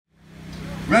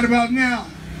Right about now.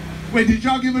 Wait, did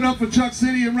y'all give it up for Chuck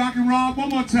City and Rock and Roll? One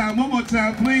more time,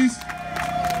 please.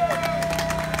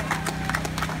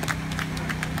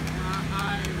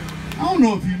 I don't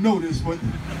know if you know this, but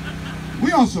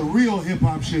we on some real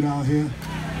hip-hop shit out here.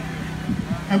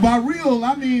 And by real,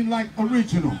 I mean like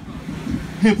original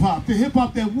hip-hop. The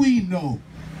hip-hop that we know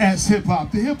as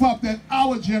hip-hop. The hip-hop that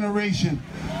our generation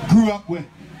grew up with.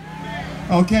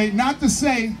 Okay? Not to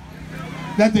say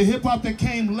that the hip-hop that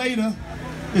came later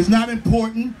is not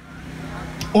important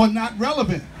or not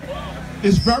relevant.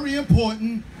 It's very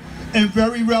important and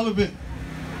very relevant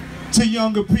to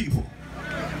younger people.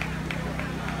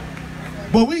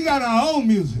 But we got our own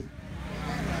music.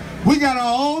 We got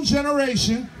our own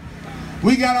generation.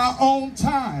 We got our own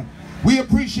time. We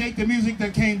appreciate the music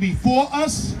that came before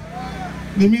us,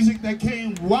 the music that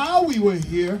came while we were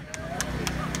here,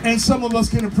 and some of us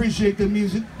can appreciate the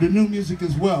music, the new music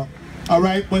as well. All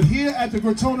right, but here at the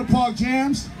Crotona Park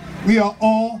Jams, we are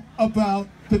all about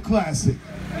the classic.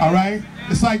 All right,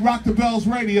 it's like Rock the Bells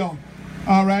Radio.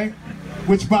 All right,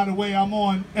 which by the way I'm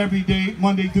on every day,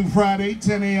 Monday through Friday,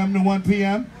 10 a.m. to 1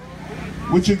 p.m.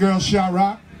 with your girl Sha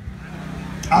Rock.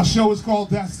 Our show is called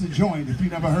That's the Joint. If you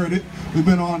never heard it, we've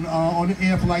been on the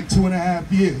air for like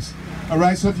 2.5 years. All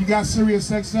right, so if you got Sirius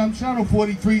XM channel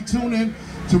 43, tune in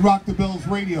to Rock the Bells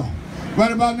Radio.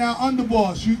 Right about now,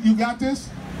 Underboss, you got this?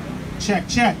 Check,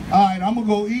 check. All right, I'm gonna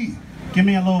go E. Give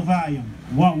me a little volume.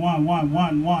 1, 1, 1,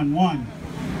 1, 1, 1.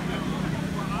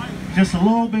 Just a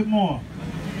little bit more.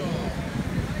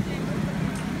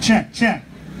 Check, check.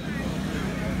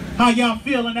 How y'all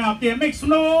feeling out there? Make some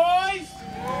noise.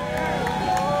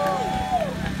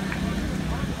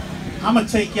 I'm gonna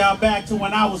take y'all back to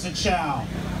when I was a child.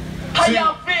 How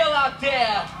y'all feel out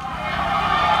there?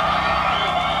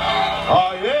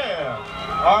 Oh yeah.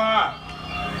 All right.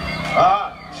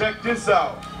 Check this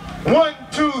out. 1,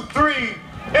 2, 3.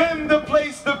 In the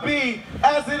place to be,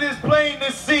 as it is plain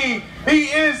to see.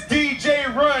 He is DJ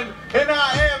Run, and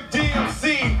I am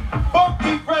DMC.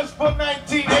 Funky Fresh from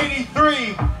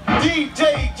 1983.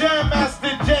 DJ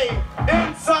Grandmaster J.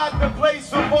 Inside the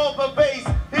place with all the bass.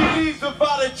 He leaves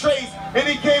without a trace, and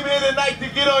he came here tonight to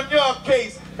get on your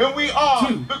case. And we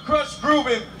are the crush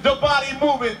grooving, the body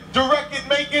moving, the record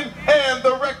making, and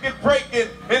the record breaking.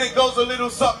 And it goes a little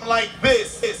something like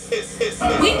this.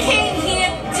 We came here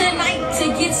tonight to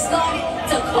get started,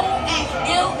 to go act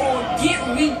ill or get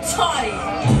retarded.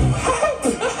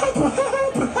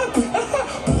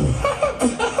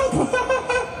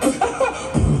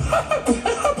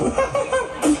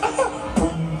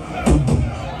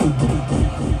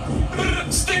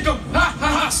 Stick 'em, ha ha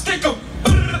ha, stick 'em.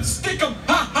 Stick 'em,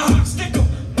 ha ha ha, stick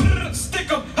 'em.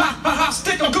 Stick 'em, ha ha ha,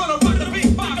 stick 'em. Gonna put the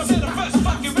beatbox in the first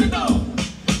fucking window.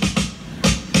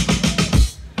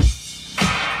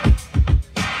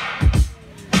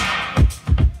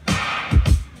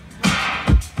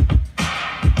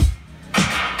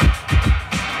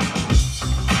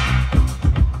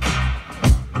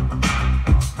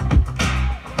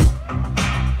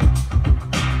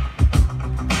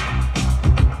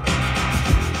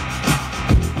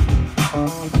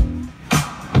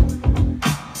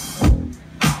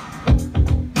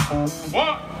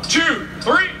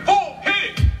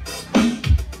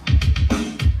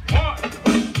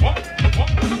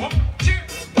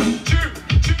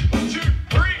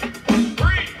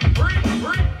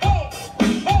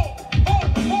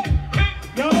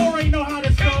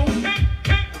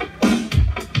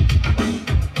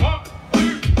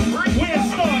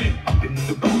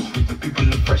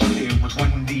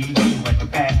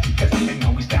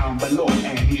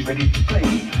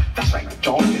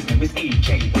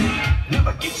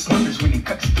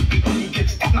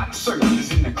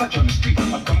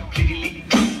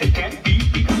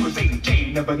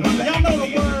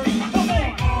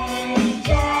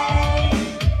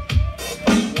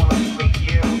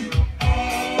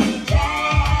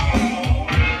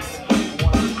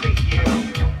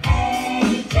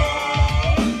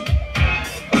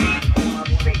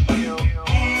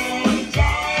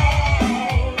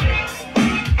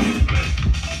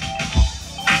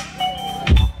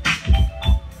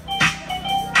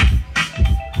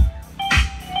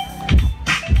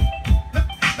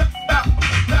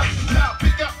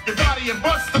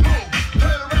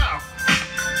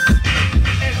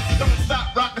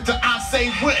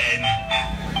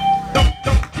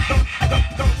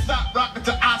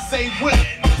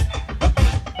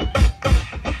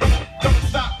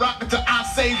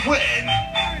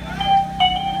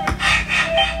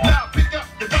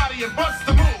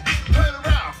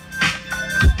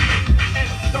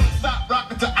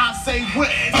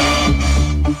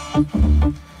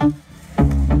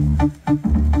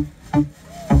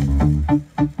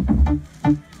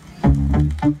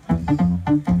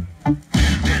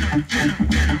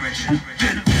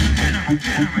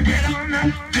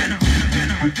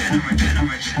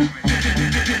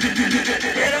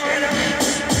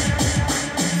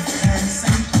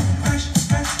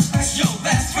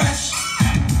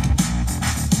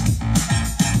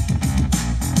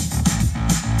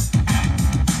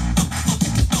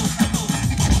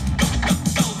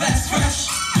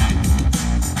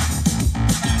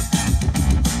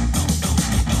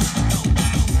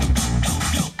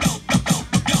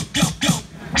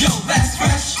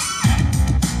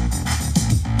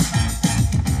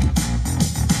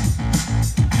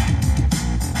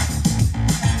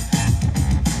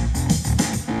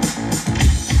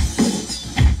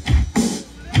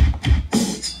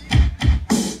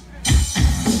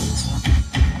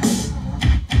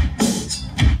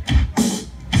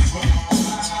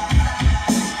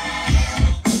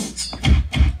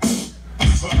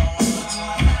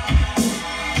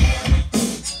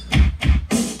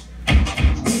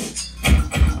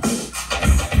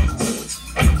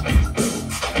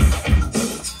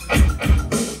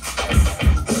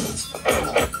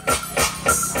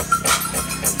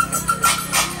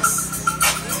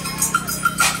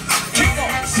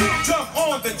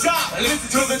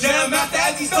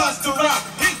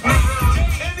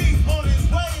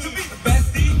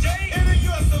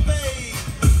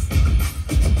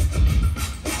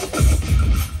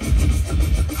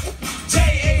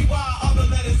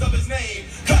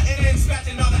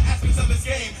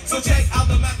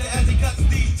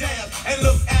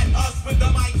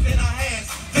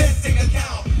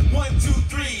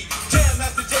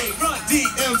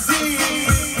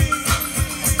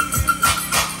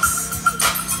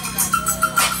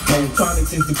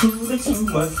 This is the crew that you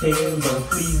must hear, but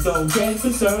please don't get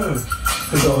concerned.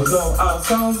 Cause although our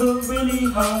songs are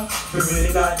really hard, we're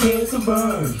really not here to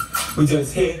burn. We're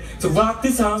just here to rock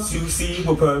this house, you see,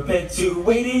 we're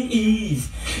perpetuating ease.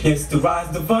 Yes, to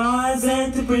rise the vines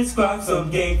and to prescribe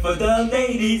some game for the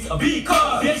ladies.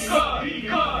 Because this is the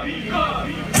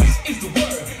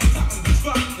word, something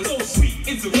described, it's so sweet,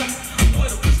 it's a rap. What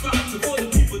to prescribe to all the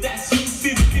people that's you. See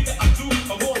the thing that I do,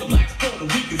 I'm all the blacks, Puerto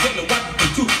Ricans, and the white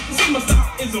people too. See my style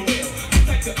isn't real, it's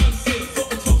like the unsealed, so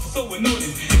close, so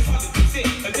annoying. It's hard to sit,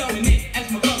 a dominant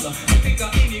as my color. I think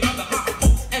of any other hot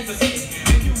folks as I said,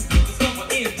 and you will discover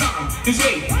in time. This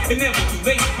way, it never too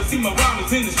late, but see my rhyme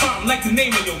is in this farm, like the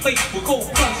name of your place. We're cold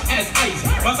crush as ice,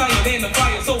 my side than the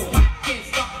fire, so hot, can't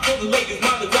stop. For the ladies,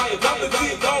 my desire, the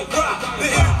deep don't rock, the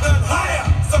hit done higher.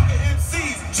 Sucker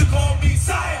MCs should call me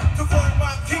sire. To run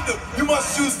my kingdom, you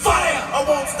must choose fire. I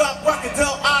won't stop rocking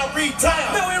till I retire.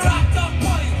 Now we rock the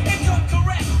parties and come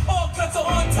correct. All cuts are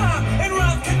on time and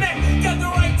rhymes connect. Got the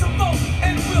right to vote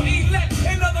and we'll elect.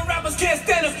 And other rappers can't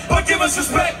stand us, but give us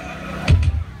respect.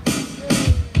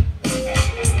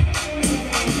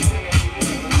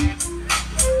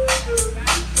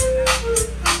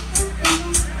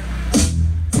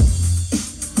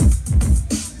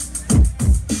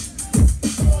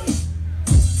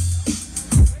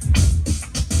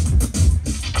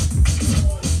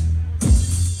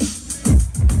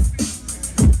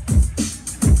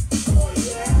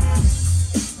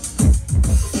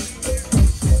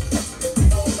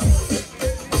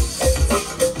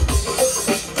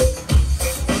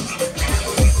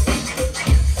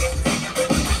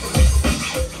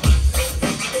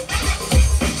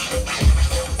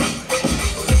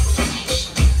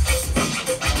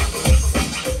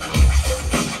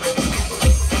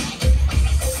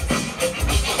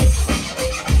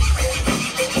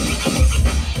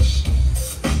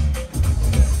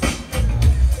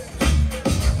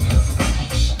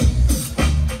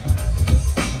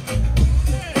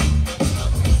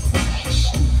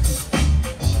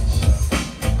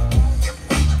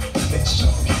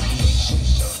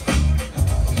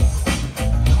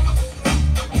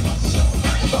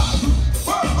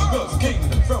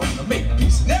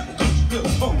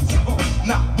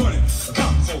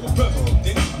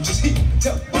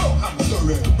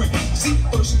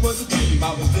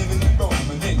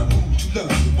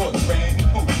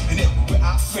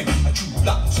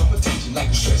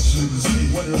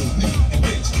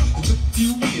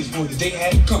 They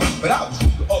had come, but I was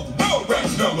ruler of the world,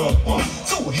 ranked number one.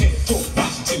 So ahead toward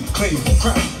Washington, claim the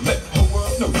crown, let the whole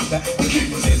world know that the king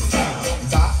is in town.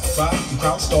 As I ride, the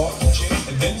crowd start to cheer,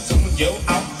 and then someone yell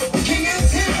out, "The king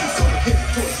is here!" So ahead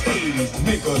toward the stage to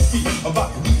make us speak about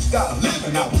the new style of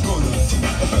living I was gonna teach.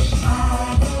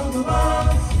 I know the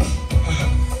world.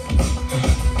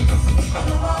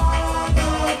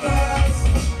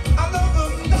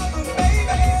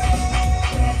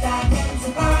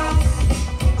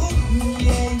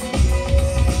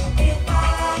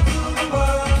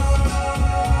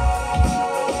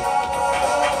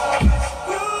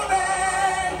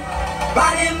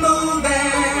 Body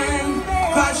moving,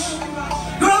 crush,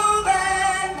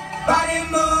 grooving, body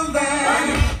moving.